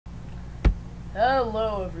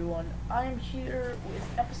Hello everyone, I am here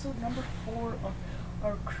with episode number 4 of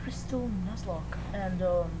our Crystal Nuzlocke, and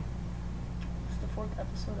this is the 4th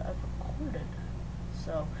episode I've recorded.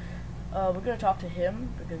 So, we're gonna talk to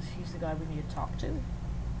him, because he's the guy we need to talk to.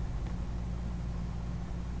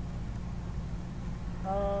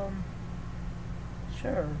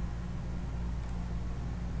 Sure.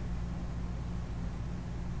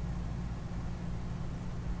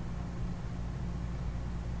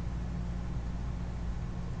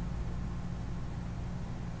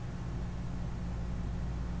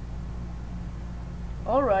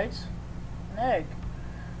 Alright, an egg.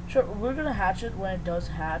 Sure, we're gonna hatch it when it does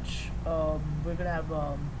hatch. We're gonna have,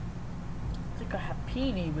 I think a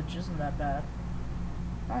Happini, which isn't that bad.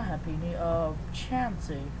 Not Happini,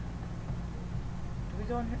 Chansey. Do we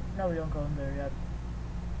go in here? No, we don't go in there yet.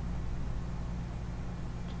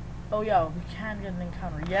 Oh yeah, we can get an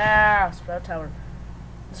encounter. Yeah, Sprout Tower.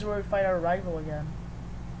 This is where we fight our rival again.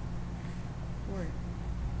 Wait.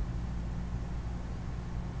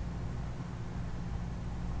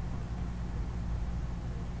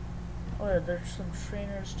 Oh yeah, there's some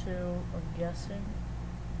trainers too, I'm guessing.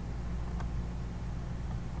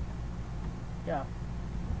 Yeah.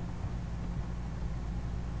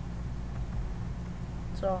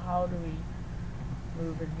 So how do we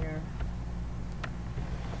move in here?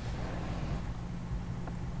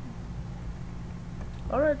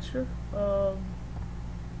 Alright, sure.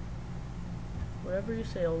 Whatever you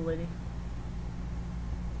say, old lady.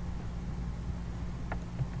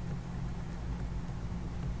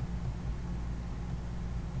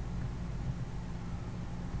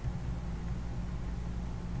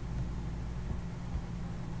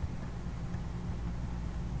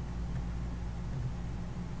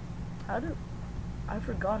 I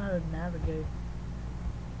forgot how to navigate.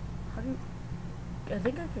 I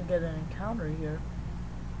think I could get an encounter here.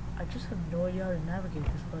 I just have no idea how to navigate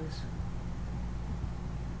this place.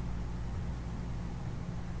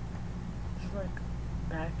 It's like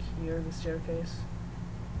back here, the staircase.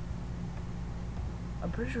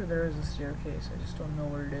 I'm pretty sure there is a staircase, I just don't know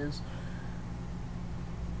where it is.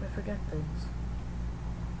 I forget things.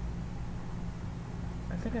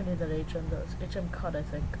 I think I need that HM does. HM cut, I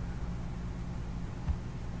think.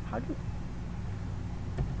 How do you...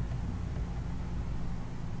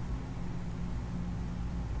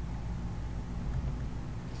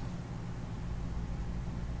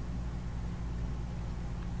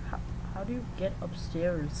 How do you get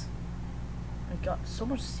upstairs? I got so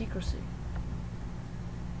much secrecy.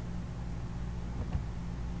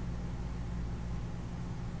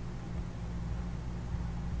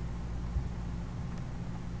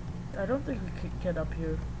 I don't think we could get up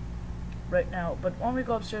here right now, but when we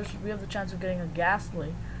go upstairs we have the chance of getting a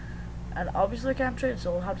ghastly, and obviously I can't trade,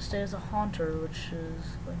 so we'll have to stay as a haunter, which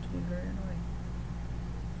is going to be very annoying.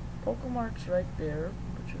 Pokemart's right there,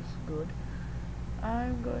 which is good.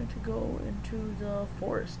 I'm going to go into the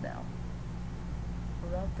forest now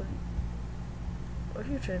without the... Where's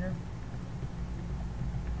your trainer?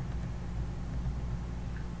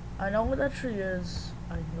 I know where that tree is.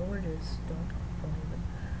 I know where it is. Don't even.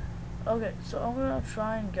 Okay, so I'm gonna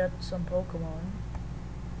try and get some Pokemon.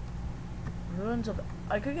 Ruins of...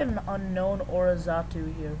 I could get an unknown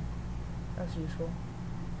Orazatu here. That's useful.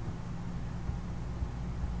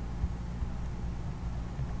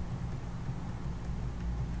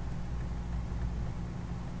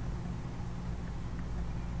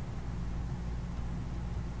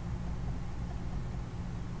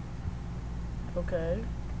 Okay.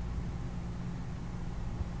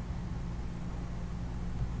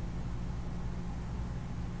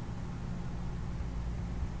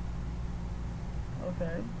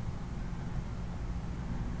 Okay.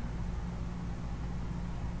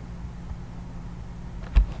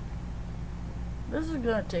 This is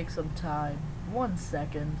gonna take some time. 1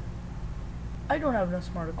 second. I don't have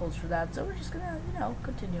enough smarticles for that, so we're just gonna,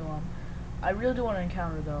 continue on. I really do want to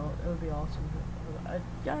encounter though. It would be awesome.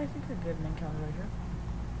 Yeah, I think I could get an encounter right here.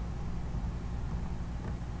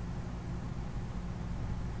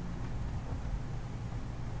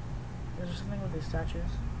 Is there something with these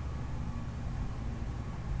statues?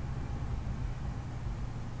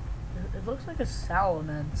 It looks like a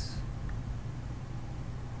salamence.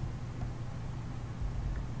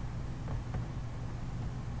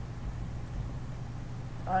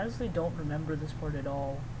 I honestly don't remember this part at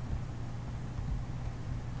all.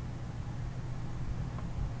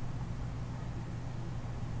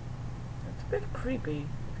 It's a bit creepy,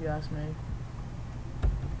 if you ask me.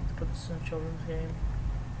 Let's put this in a children's game.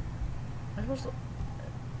 I'm supposed to...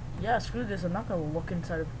 Yeah, screw this. I'm not gonna look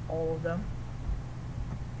inside of all of them.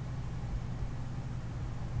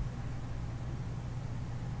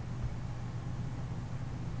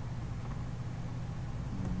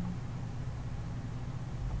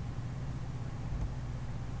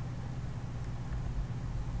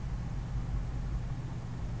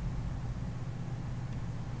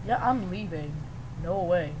 Yeah, I'm leaving. No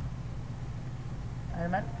way. I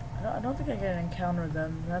don't think I get an encounter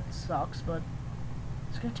then. That sucks, but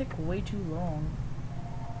it's gonna take way too long.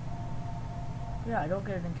 Yeah, I don't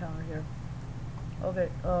get an encounter here. Okay,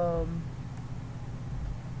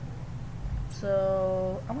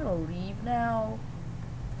 so I'm gonna leave now.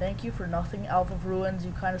 Thank you for nothing, Alpha of Ruins.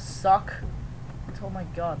 You kind of suck. Oh my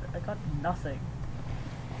god, I got nothing.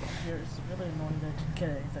 Here, it's really annoying that I didn't get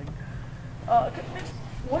anything.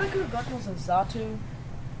 What I could have gotten was a Zatu,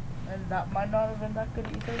 and that might not have been that good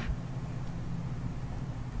either.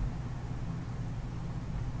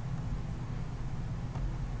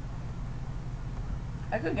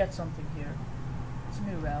 I could get something here. It's a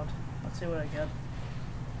new route. Let's see what I get.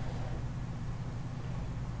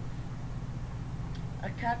 I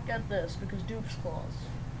can't get this because Dupe's Claws.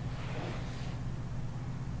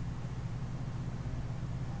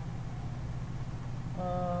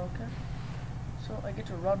 Okay. So I get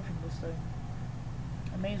to run from this thing.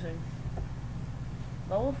 Amazing.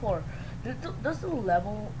 Level 4. Does the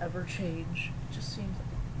level ever change? It just seems like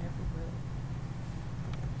it never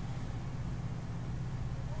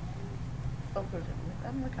will. Of course,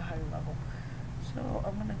 I'm like a higher level. So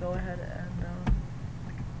I'm gonna go ahead and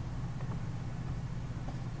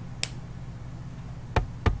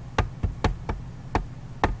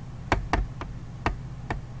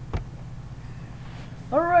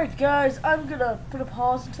alright guys, I'm gonna put a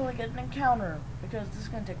pause until I get an encounter, because this is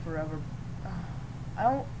gonna take forever.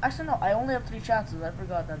 Actually no, I only have 3 chances, I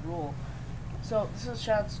forgot that rule. So this is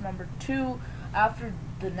chance number 2. After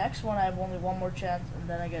the next one I have only 1 more chance, and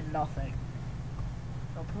then I get nothing.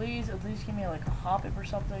 So please at least give me like a hop-up or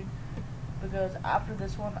something, because after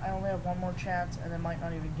this one I only have 1 more chance, and I might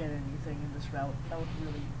not even get anything in this route. That would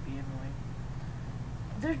really be annoying.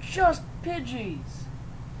 They're just Pidgeys!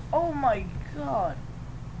 Oh my god!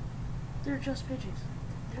 They're just Pidgeys.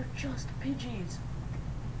 They're just Pidgeys.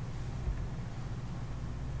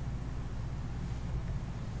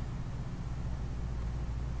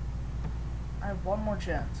 I have 1 more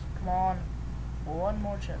chance. Come on. 1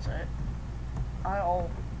 more chance.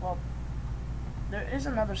 Well, there is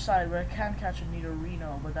another side where I can catch a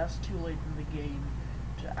Nidorino, but that's too late in the game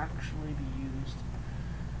to actually be used.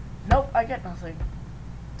 Nope, I get nothing.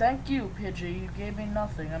 Thank you, Pidgey. You gave me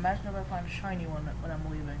nothing. Imagine if I find a shiny one when I'm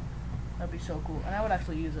leaving. That'd be so cool, and I would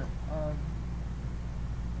actually use it.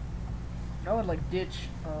 I would like ditch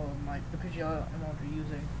the Pidgey I'm already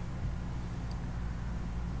using.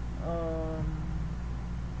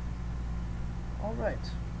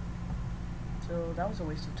 Alright. So that was a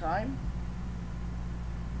waste of time.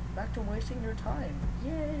 Back to wasting your time.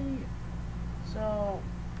 Yay! So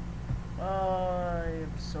I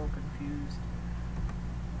am so confused.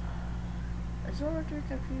 Is Orator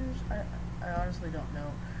confused? I honestly don't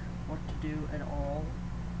know what to do at all.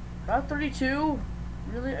 Route 32?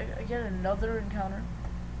 Really? I get another encounter?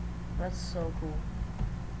 That's so cool.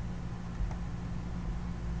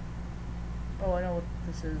 Oh, I know what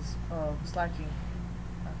this is. Slacking.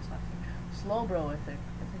 Not slacking. Slowbro, I think.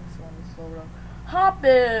 I think it's the one with Slowbro.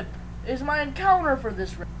 Hoppip is my encounter for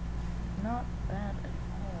this round. Not bad at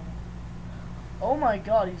all. Oh my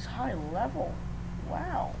god, he's high level.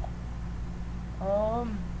 Wow.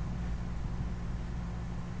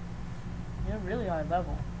 You're really high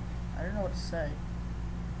level. I don't know what to say.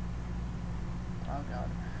 Oh god.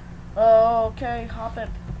 Okay, Hoppip.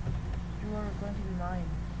 You are going to be mine.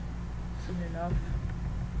 Soon enough.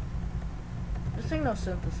 This thing knows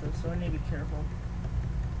synthesis, so I need to be careful.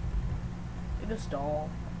 It is stall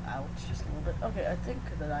out just a little bit. Okay, I think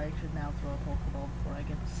that I should now throw a Pokeball before I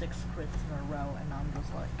get 6 crits in a row, and I'm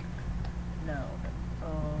just like, no.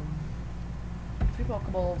 3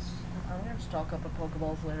 Pokeballs. I'm gonna stock up on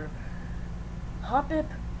Pokeballs later. Hoppip,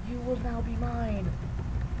 you will now be mine.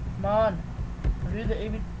 Come on. Do the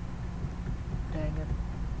AB. Dang it.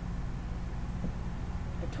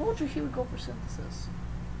 I told you he would go for synthesis.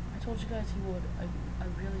 I told you guys he would. I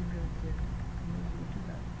really, really did. I knew he would do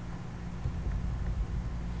that.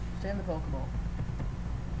 Stay in the Pokeball.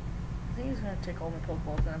 I think he's gonna take all my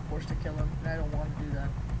Pokeballs and I'm forced to kill him, and I don't want to do that.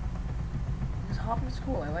 Because Hoppip's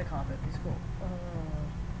cool. I like Hoppip. He's cool.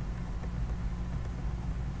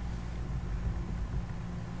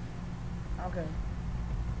 Okay.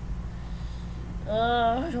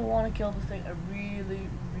 I don't want to kill this thing. I really,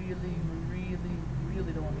 really,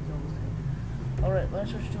 really don't want to kill this thing. Alright, let's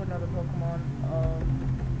switch to another Pokemon.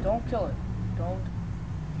 Don't kill it. Don't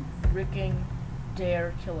you freaking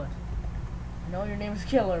dare kill it. I know your name is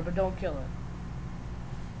Killer, but don't kill it.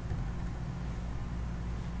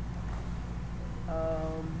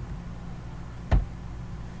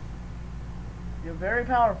 You're very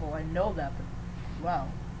powerful, I know that, but wow.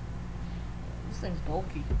 This thing's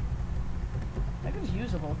bulky. I could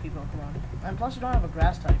use a bulky Pokemon. And plus you don't have a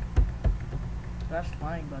grass type. Grass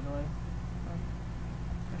flying, by the way. Oh,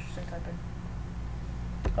 interesting typing.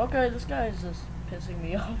 Okay, this guy is just pissing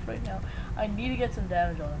me off right now. I need to get some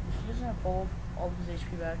damage on him. He doesn't have all of his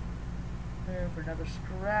HP back. Here for another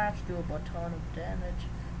scratch, do a ton of damage.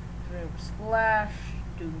 Splash,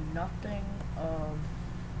 do nothing.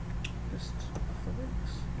 Just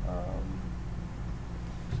athletics.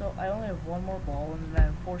 So I only have one more ball, and then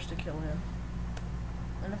I'm forced to kill him.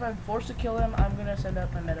 And if I'm forced to kill him, I'm gonna send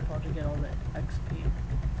out my Metapod to get all the XP.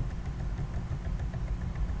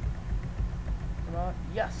 Come on,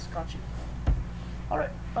 yes, got you. All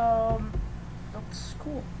right, that's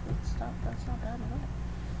cool. That's not bad at all.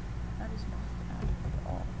 That is not bad at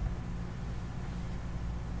all.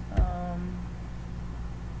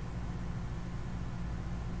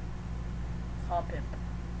 Hoppip.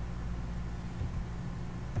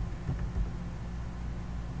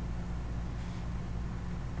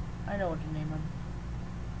 I know what to name him.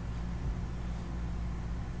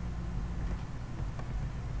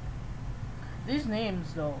 These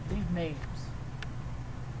names, though, these names.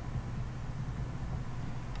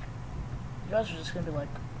 You guys are just gonna be like,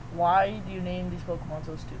 why do you name these Pokemon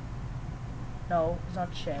so stupid? No, it's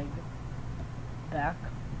not Shag. Back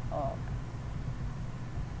up.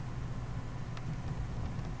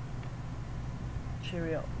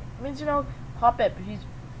 Cheerio. It means, you know, Hoppip, he's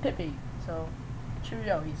Pippi, so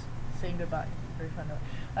Cheerio, he's saying goodbye. Very fun.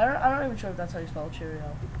 I'm not even sure if that's how you spell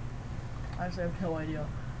Cheerio. Honestly, I have no idea.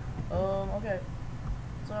 Okay.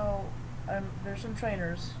 So, there's some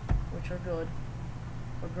trainers, which are good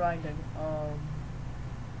for grinding.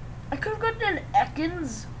 I could have gotten an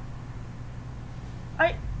Ekans.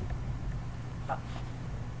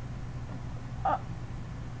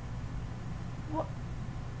 What?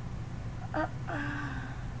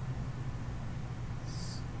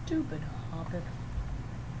 Stupid Hoppip.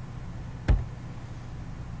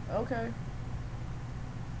 Okay.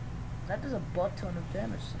 That does a butt ton of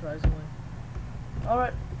damage, surprisingly.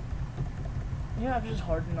 Alright. Yeah, I've just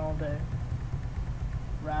hardened all day.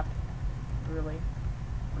 Rap. Really?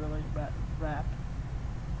 Really? Rap.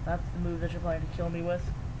 That's the move that you're planning to kill me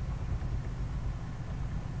with?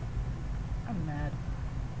 I'm mad.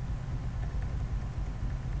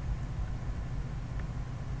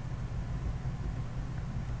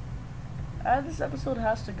 This episode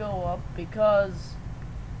has to go up because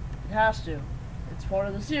it has to. It's part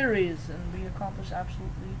of the series, and we accomplished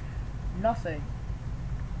absolutely nothing.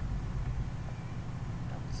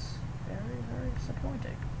 That's very, very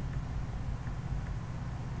disappointing.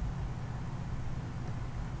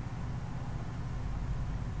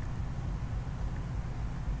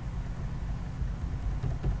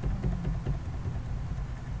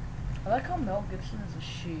 I like how Mel Gibson is a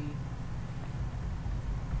she.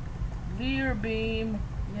 Leer Beam.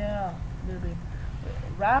 Yeah, Leer Beam.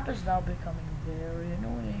 Rap is now becoming very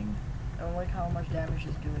annoying. I don't like how much damage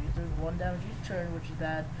he's doing. He's doing 1 damage each turn, which is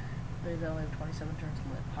bad. They only have 27 turns to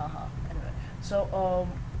live. Haha. Anyway, so,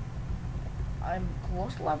 I'm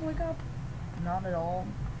close to leveling up. Not at all.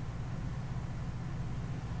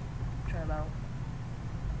 Try about.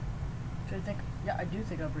 Try to think. Yeah, I do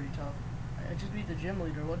think I'm pretty tough. I just beat the gym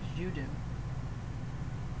leader. What did you do?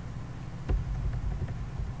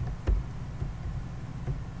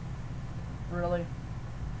 Really?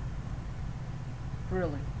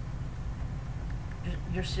 Really?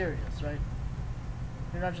 You're serious, right?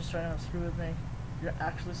 You're not just trying to screw with me. You're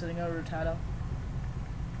actually sitting out a Rattata.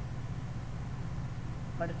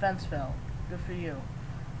 My defense fell. Good for you.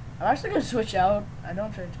 I'm actually gonna switch out. I know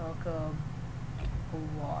I'm trying to talk a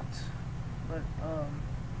lot, but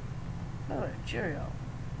by the way, cheerio.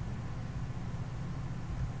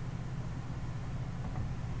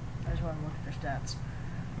 I just want to look at your stats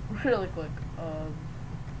really quick.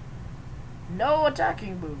 No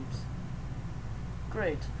attacking moves.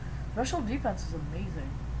 Great. Special defense is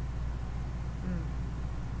amazing.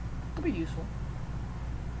 Could be useful.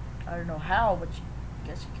 I don't know how, but I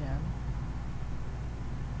guess you can.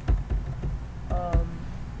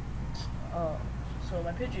 So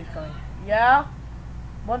my Pidgey's coming. Yeah?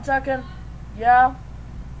 1 second. Yeah?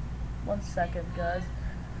 1 second, guys.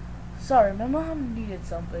 Sorry, my mom needed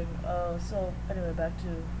something. So anyway, back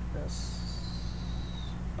to this.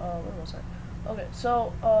 Where was I? Okay,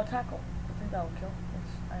 so tackle. I think that will kill.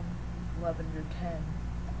 I'm 11, you're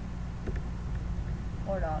 10.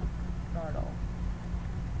 Or not. Not at all.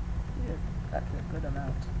 Yeah, that's a good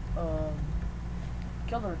amount.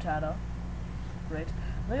 Kill the Rattata. Great.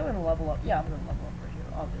 I think I'm gonna level up. Yeah, I'm gonna level up right here,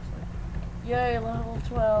 obviously. Yay, level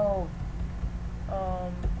 12.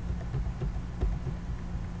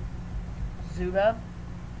 Zubat.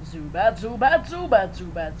 Zubat, Zubat, Zubat,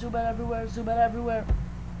 Zubat, Zubat everywhere, Zubat everywhere.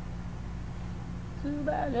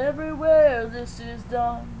 Zubat everywhere, this is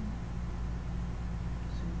done.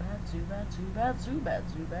 Zubat, Zubat, Zubat, Zubat,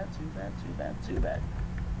 Zubat, Zubat, Zubat, Zubat.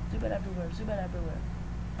 Zubat everywhere, Zubat everywhere.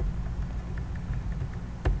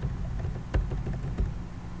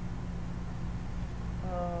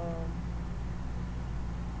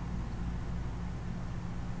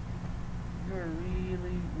 You're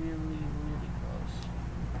really, really, really close.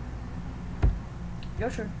 Your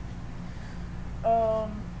turn.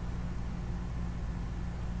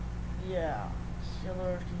 Yeah.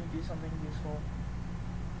 Killer, can you do something useful?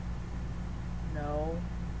 No.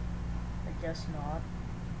 I guess not.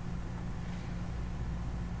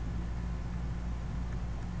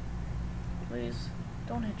 Please,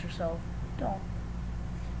 don't hit yourself. Don't.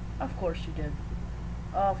 Of course you did.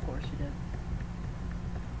 Of course you did.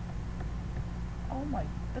 Oh my,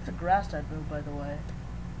 that's a grass type move, by the way.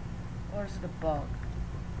 Or is it a bug?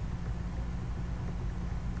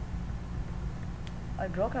 I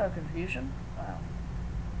broke out of confusion? Wow.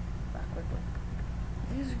 That quickly.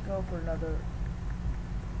 These go for another...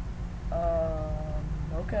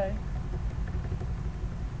 okay.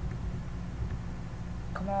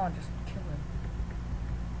 Come on, just kill him.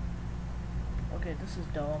 Okay, this is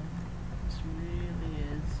dumb. This really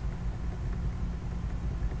is.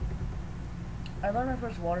 I learned my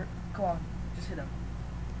first water. Come on, just hit him.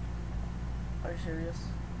 Are you serious?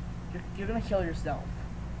 You're gonna kill yourself.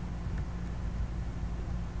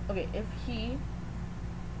 Okay, if he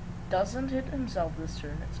doesn't hit himself this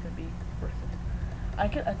turn, it's gonna be worth it. I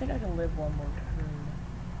think I can live one more turn.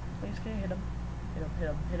 Please, can you hit him? Hit him, hit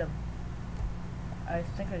him, hit him. I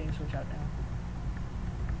think I need to switch out now.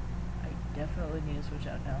 I definitely need to switch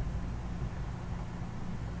out now.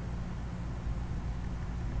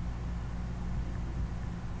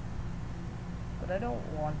 But I don't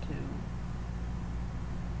want to.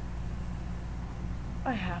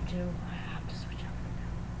 I have to switch out right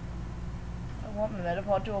now. I want my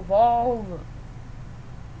Metapod to evolve.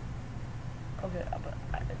 Okay,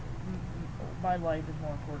 but my life is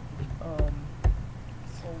more important.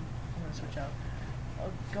 So I'm gonna switch out.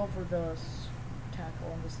 I'll go for the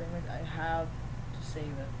tackle on this thing. I have to save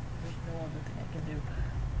it. There's no other thing I can do.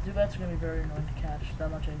 Zubats are gonna be very annoying to catch. That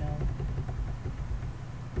much I know.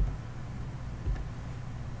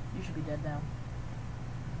 You should be dead now.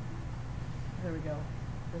 There we go.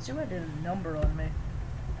 The Zubat did a number on me.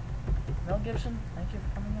 Mel Gibson, thank you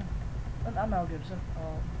for coming in. Not Mel Gibson.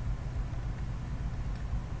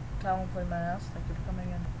 Talonflame my ass, thank you for coming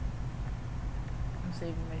in. And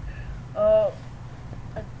saving me.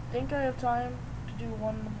 I think I have time to do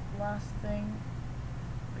one last thing.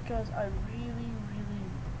 Because I really...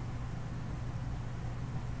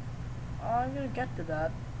 I'm gonna get to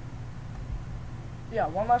that. Yeah,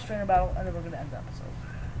 one last trainer battle, and then we're gonna end the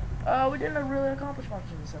episode. We didn't really accomplish much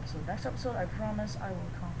in this episode. Next episode, I promise I will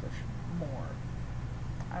accomplish more.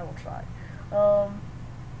 I will try.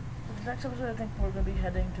 The next episode, I think we're gonna be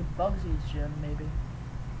heading to Bugsy's gym, maybe.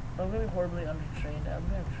 But I'm gonna be horribly undertrained. I'm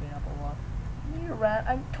gonna train up a lot. Nidoran,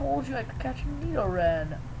 I told you I could catch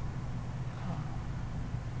Nidoran.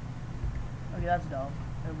 Okay, that's dumb.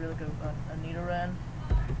 I really could have a Nidoran.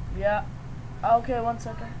 Yeah. Okay, 1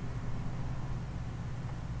 second.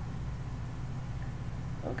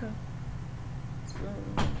 Okay. So,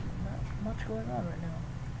 not much going on right now.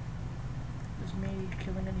 Just me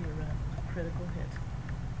killing a Nidoran. A critical hit.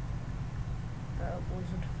 That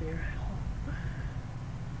wasn't fair at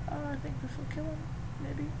all. I think this will kill him.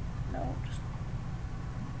 Maybe. No, just...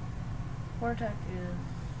 Water attack is...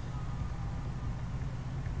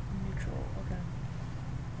 neutral. Okay.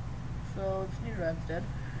 So, this Nidoran's dead.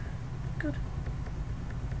 Good.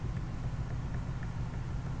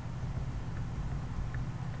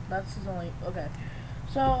 That's his only... Okay.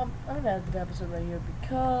 So, I'm gonna end the episode right here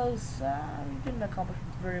because we didn't accomplish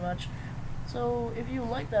very much. So, if you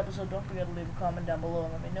liked the episode, don't forget to leave a comment down below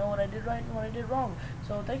and let me know what I did right and what I did wrong.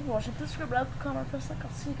 So, thank you for watching. Please subscribe, comment, press like.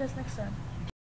 I'll see you guys next time.